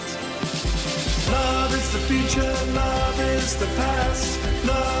future, love is the past,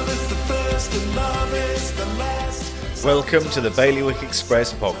 love is the first and love is the last. Welcome to the Bailiwick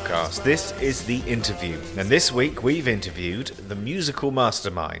Express podcast. This is The Interview, and this week we've interviewed the musical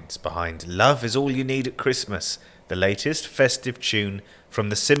masterminds behind Love Is All You Need at Christmas, the latest festive tune from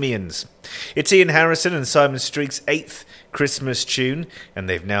the Simians. It's Ian Harrison and Simon Streak's 8th Christmas tune, and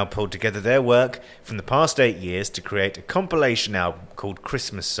they've now pulled together their work from the past 8 years to create a compilation album called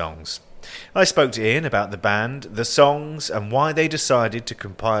Christmas Songs. I spoke to Ian about the band, the songs, and why they decided to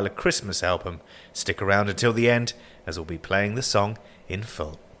compile a Christmas album. Stick around until the end, as we'll be playing the song in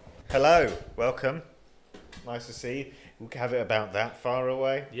full. Hello, welcome. Nice to see you. We'll have it about that far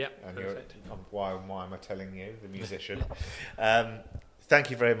away. Yep, and perfect. Why am I telling you, the musician? Thank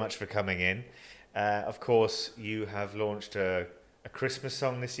you very much for coming in. Of course, you have launched a Christmas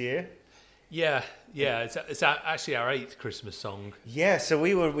song this year. Yeah. It's actually our 8th Christmas song. Yeah, so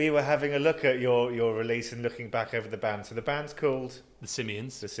we were having a look at your release and looking back over the band. So the band's called The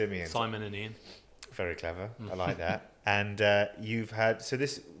Simians. The Simians. Simon and Ian. Very clever. I like that. And you've had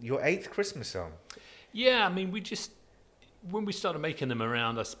your 8th Christmas song. Yeah, I mean, when we started making them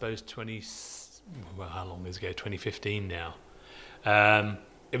around, I suppose how long ago? 2015 now.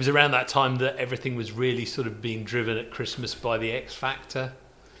 It was around that time that everything was really sort of being driven at Christmas by the X Factor.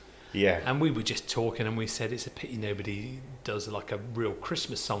 Yeah. And we were just talking and we said it's a pity nobody does like a real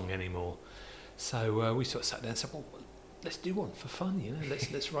Christmas song anymore. So we sort of sat down and said, well, let's do one for fun, you know.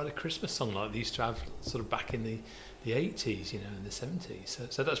 Let's write a Christmas song like they used to have sort of back in the 80s, you know, in the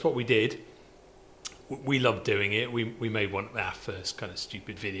 70s. So that's what we did. We loved doing it. We made our first kind of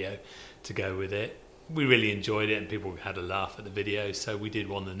stupid video to go with it. We really enjoyed it and people had a laugh at the video. So we did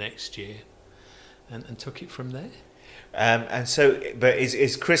one the next year and took it from there. But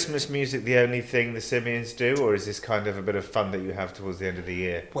is Christmas music the only thing the Simians do, or is this kind of a bit of fun that you have towards the end of the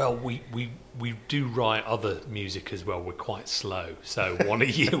year? Well, we do write other music as well. We're quite slow, so one a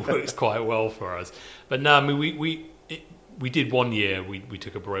year works quite well for us. But no, I mean, we did one year. We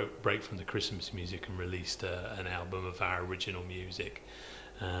took a break from the Christmas music and released an album of our original music.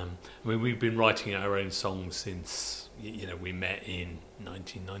 I mean, we've been writing our own songs since we met in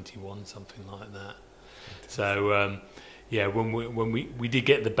 1991, something like that. So when we did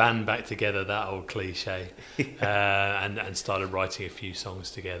get the band back together, that old cliche, and started writing a few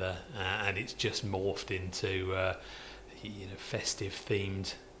songs together, and it's just morphed into festive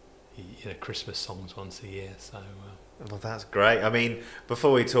themed Christmas songs once a year. So well, that's great. I mean,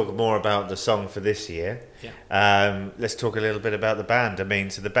 before we talk more about the song for this year, let's talk a little bit about the band. I mean,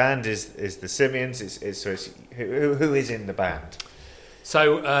 so the band is the Simians. Who is in the band?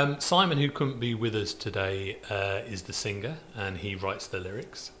 So Simon, who couldn't be with us today, is the singer, and he writes the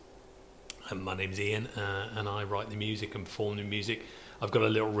lyrics. And my name's Ian, and I write the music and perform the music. I've got a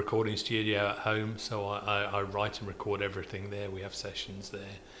little recording studio at home, so I write and record everything there. We have sessions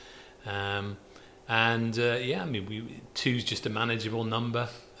there. I mean, two's just a manageable number.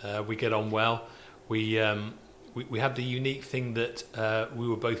 We get on well. We have the unique thing that we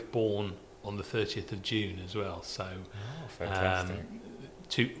were both born on the 30th of June as well. So, fantastic.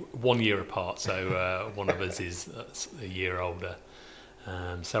 1 year apart. So one of us is a year older.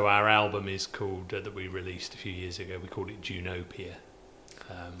 So our album is called that we released a few years ago. We called it Junopia.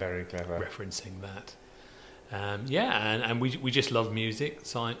 Very clever. Referencing that. And we just love music.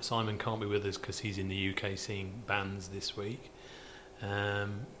 Simon can't be with us because he's in the UK seeing bands this week.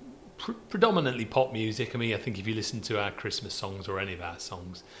 Predominantly pop music. I mean, I think if you listen to our Christmas songs or any of our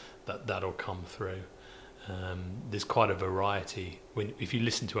songs, that'll come through. There's quite a variety. If you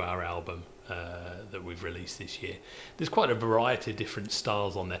listen to our album that we've released this year, there's quite a variety of different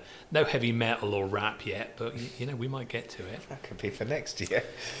styles on there. No heavy metal or rap yet, but we might get to it. That could be for next year.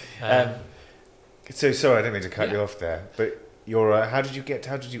 So sorry, I didn't mean to cut you off there, but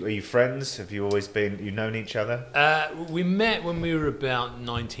are you friends? Have you always you known each other? We met when we were about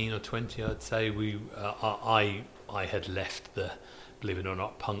 19 or 20, I'd say. I had left the, believe it or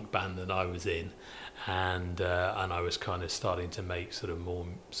not, punk band that I was in, and I was kind of starting to make sort of more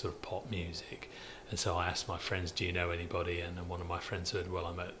sort of pop music. And so I asked my friends, do you know anybody? And one of my friends said, well,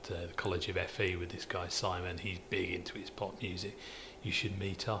 I'm at the College of FE with this guy Simon. He's big into his pop music. You should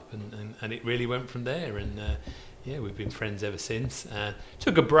meet up. And it really went from there. And we've been friends ever since.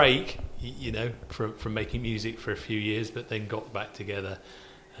 Took a break, from making music for a few years, but then got back together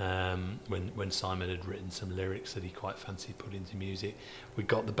when Simon had written some lyrics that he quite fancied put into music. We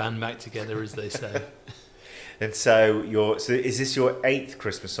got the band back together, as they say. And so is this your 8th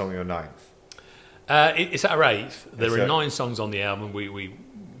Christmas song or your 9th? It's our 8th. There are 9 songs on the album. We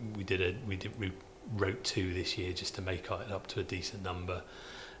wrote 2 this year just to make it up to a decent number.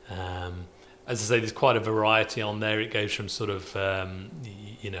 as I say, there's quite a variety on there. It goes from sort of,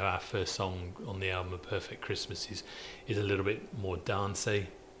 our first song on the album, A Perfect Christmas, is a little bit more dancey,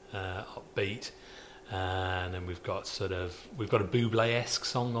 upbeat. And then we've got a Bublé-esque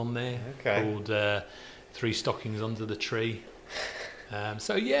song on there called Three Stockings Under the Tree. And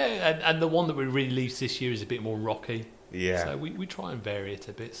the one that we released this year is a bit more rocky. Yeah. So we try and vary it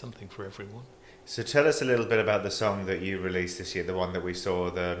a bit, something for everyone. So tell us a little bit about the song that you released this year, the one that we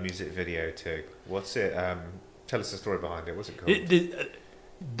saw the music video to. What's it? Tell us the story behind it. What's it called?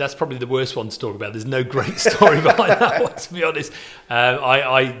 That's probably the worst one to talk about. There's no great story behind that one, to be honest.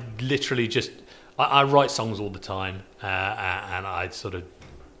 I literally just... I write songs all the time, and I sort of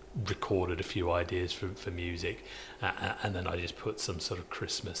recorded a few ideas for music, and then I just put some sort of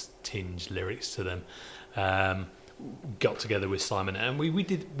Christmas tinge lyrics to them. Got together with Simon, and we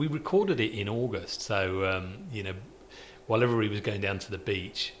recorded it in August. So while everybody was going down to the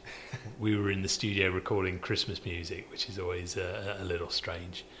beach, we were in the studio recording Christmas music, which is always a little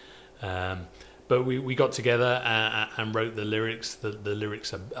strange. But we got together and wrote the lyrics. The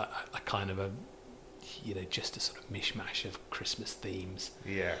lyrics are kind of just a sort of mishmash of Christmas themes.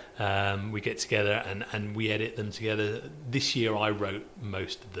 Yeah. We get together and we edit them together. This year I wrote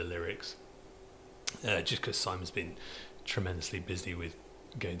most of the lyrics, just because Simon's been tremendously busy with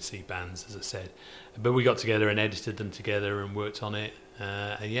going to see bands, as I said. But we got together and edited them together and worked on it.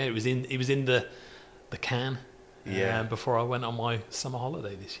 It was in the can before I went on my summer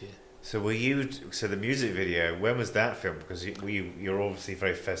holiday this year. So the music video, when was that filmed? Because you're obviously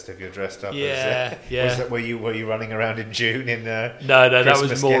very festive. You're dressed up. Yeah. Were you running around in June in? No, that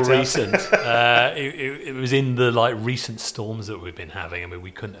was more get-up? recent. It was in the recent storms that we've been having. I mean,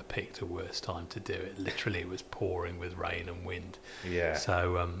 we couldn't have picked a worse time to do it. Literally, it was pouring with rain and wind. Yeah.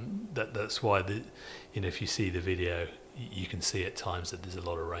 So that's why if you see the video, you can see at times that there's a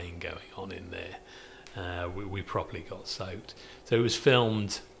lot of rain going on in there. We properly got soaked. So it was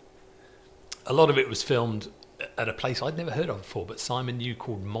filmed. A lot of it was filmed at a place I'd never heard of before, but Simon knew,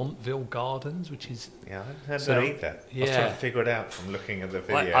 called Montville Gardens, which is... Yeah, I hadn't heard either. I was trying to figure it out from looking at the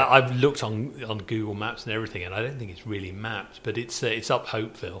video. I've looked on Google Maps and everything, and I don't think it's really mapped, but it's up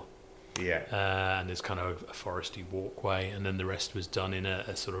Hopeville. Yeah. And there's kind of a foresty walkway, and then the rest was done in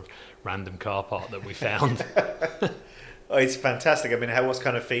a sort of random car park that we found. Oh, it's fantastic. I mean, what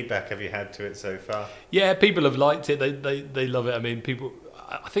kind of feedback have you had to it so far? Yeah, people have liked it. They love it. I mean, people...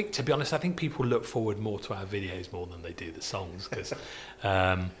 I think, to be honest, people look forward more to our videos more than they do the songs, because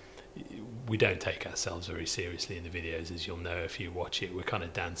we don't take ourselves very seriously in the videos, as you'll know if you watch it. We're kind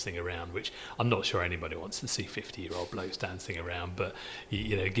of dancing around, which I'm not sure anybody wants to see 50-year-old blokes dancing around, but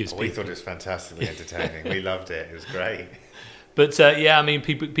it gives people... We thought it was fantastically entertaining. We loved it. It was great. But I mean,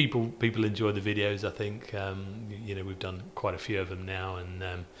 people enjoy the videos. I think we've done quite a few of them now,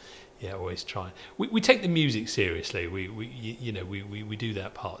 and always try. We take the music seriously. We do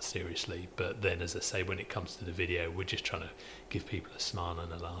that part seriously. But then, as I say, when it comes to the video, we're just trying to give people a smile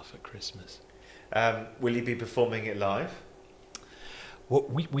and a laugh at Christmas. Will you be performing it live? Well,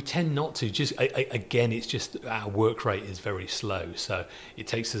 we tend not to. Just again, it's just our work rate is very slow, so it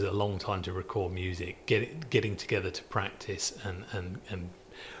takes us a long time to record music. Getting together to practice and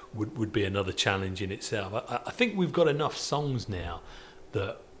would be another challenge in itself. I think we've got enough songs now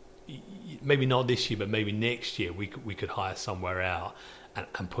that maybe not this year, but maybe next year we could hire somewhere out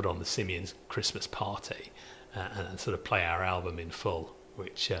and put on the Simeon's Christmas party and sort of play our album in full,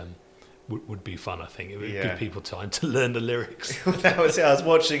 which would be fun. I think it would give people time to learn the lyrics. That was it. I was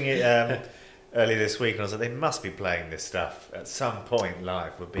watching it earlier this week, and I was like, they must be playing this stuff at some point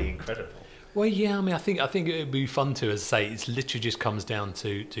live. Would be incredible. Well, yeah, I mean, I think it would be fun to, as I say, it literally just comes down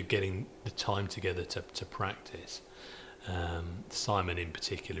to getting the time together to practice. Simon in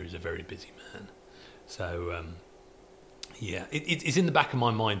particular is a very busy man, so it's in the back of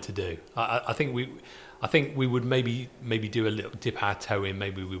my mind to do. I think we would maybe do a little dip our toe in.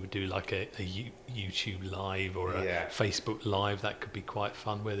 Maybe we would do like a YouTube live or a Facebook live. That could be quite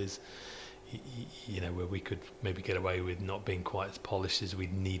fun. Where there's where we could maybe get away with not being quite as polished as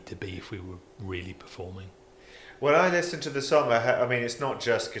we'd need to be if we were really performing. When I listen to the song, I mean, it's not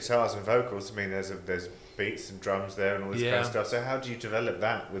just guitars and vocals. I mean, there's beats and drums there and all this kind of stuff. So how do you develop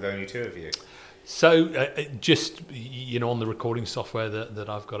that with only two of you? So just on the recording software that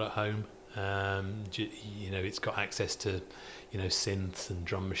I've got at home, it's got access to synths and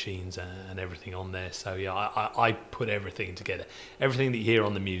drum machines and everything on there. So I put everything together. Everything that you hear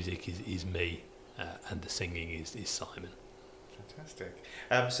on the music is me, and the singing is Simon. Fantastic.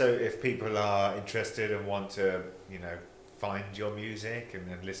 So if people are interested and want to, find your music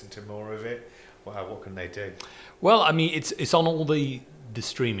and listen to more of it, Wow, what can they do? Well, I mean, it's on all the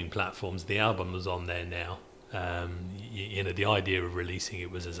streaming platforms. The album is on there now. You know, the idea of releasing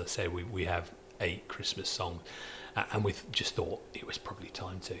it was, as I said, we have 8 Christmas songs, and we just thought it was probably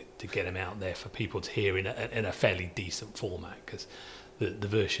time to get them out there for people to hear in a fairly decent format, because the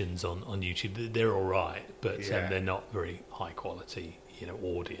versions on YouTube, they're all right, but they're not very high quality, you know,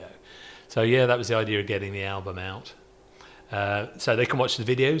 audio. So yeah, that was the idea of getting the album out. So they can watch the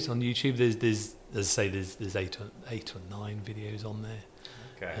videos on YouTube. There's as I say, there's 8 or 9 videos on there.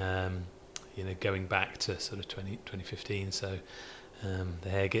 Okay. You know, going back to sort of 2015. So the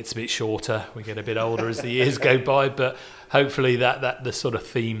hair gets a bit shorter. We get a bit older as the years go by. But hopefully that the sort of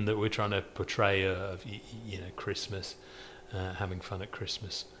theme that we're trying to portray of, you know, Christmas, having fun at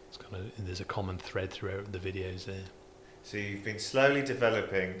Christmas. It's kind of, there's a common thread throughout the videos there. So you've been slowly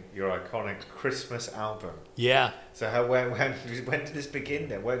developing your iconic Christmas album. Yeah. So when did this begin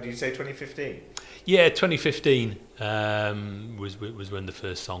then? When did you say 2015? Yeah, 2015 was when the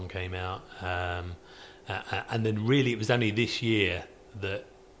first song came out, and then really it was only this year that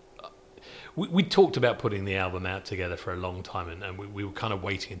we talked about putting the album out together for a long time, and we were kind of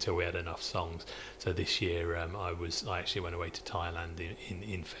waiting until we had enough songs. So this year I actually went away to Thailand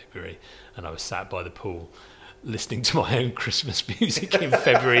in February, and I was sat by the pool listening to my own Christmas music in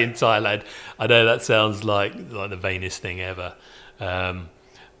February in Thailand. I know that sounds like the vainest thing ever.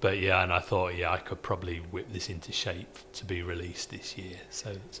 But yeah, and I thought, I could probably whip this into shape to be released this year.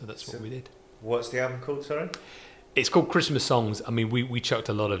 So that's what we did. What's the album called, sorry? It's called Christmas Songs. I mean, we chucked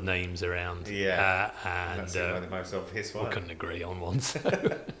a lot of names around. Yeah, and that's the most obvious one. We couldn't agree on one. So.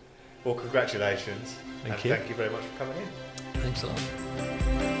 Well, congratulations. Thank you. Thank you very much for coming in. Thanks a lot.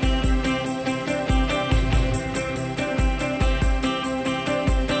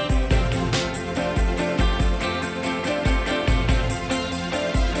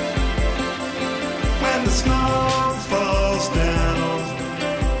 When the snow falls down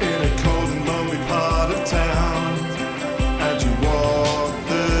in a cold and lonely part of town, and you walk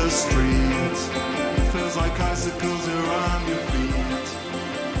the streets, it feels like icicles are on your feet.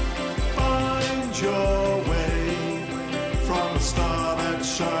 Find your way from a star that's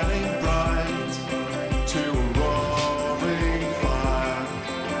shining bright to a roaring fire,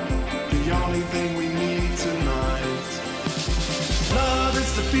 the only thing we need tonight. Love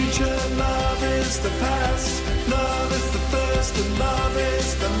is the future, love is the past, love is the first and love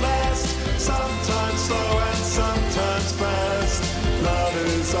is the last, sometimes slow and sometimes fast. Love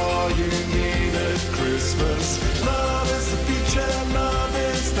is all you need at Christmas. Love is the future, love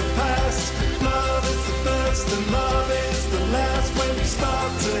is the past, love is the first and love is the last. When you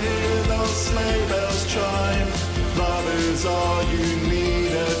start to hear those sleigh bells chime, love is all you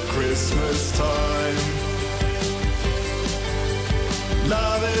need at Christmas time.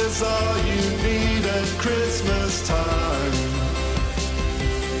 Love is all you need at Christmas time.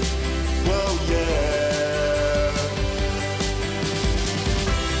 Well, yeah.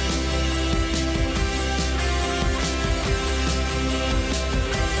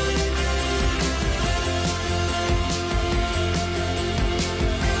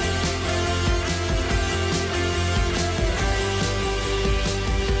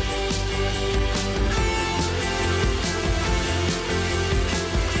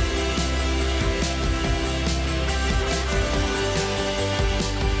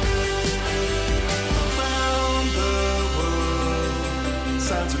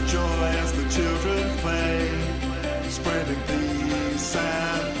 Sounds of joy as the children play, spreading peace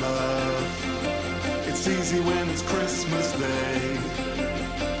and love. It's easy when it's Christmas Day.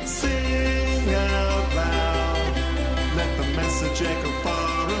 Sing out loud, let the message echo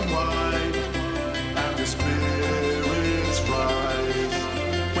far and wide, and your spirits rise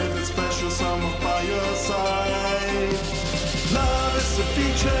with a special summer by your side. Love is the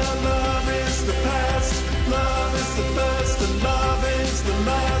future, love is the past, love is the first and love is the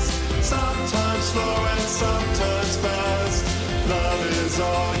last, sometimes slow and sometimes fast. Love is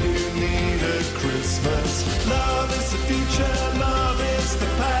all you need at Christmas. Love is the future, love is the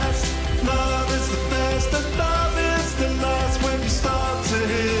past, love is the first and love is the last. When you start to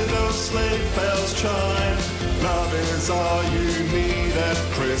hear those sleigh bells chime, love is all you need at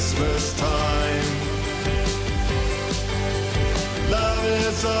Christmas time. Love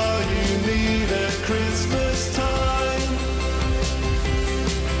is all you need at Christmas time.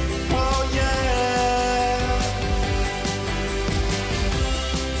 Oh yeah.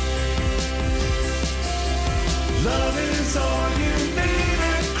 Love is all you need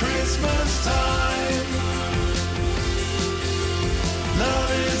at Christmas time.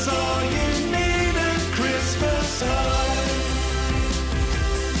 Love is all you need at Christmas time.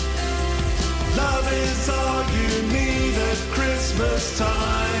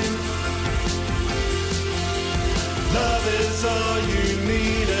 is all you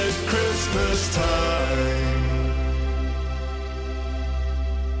need.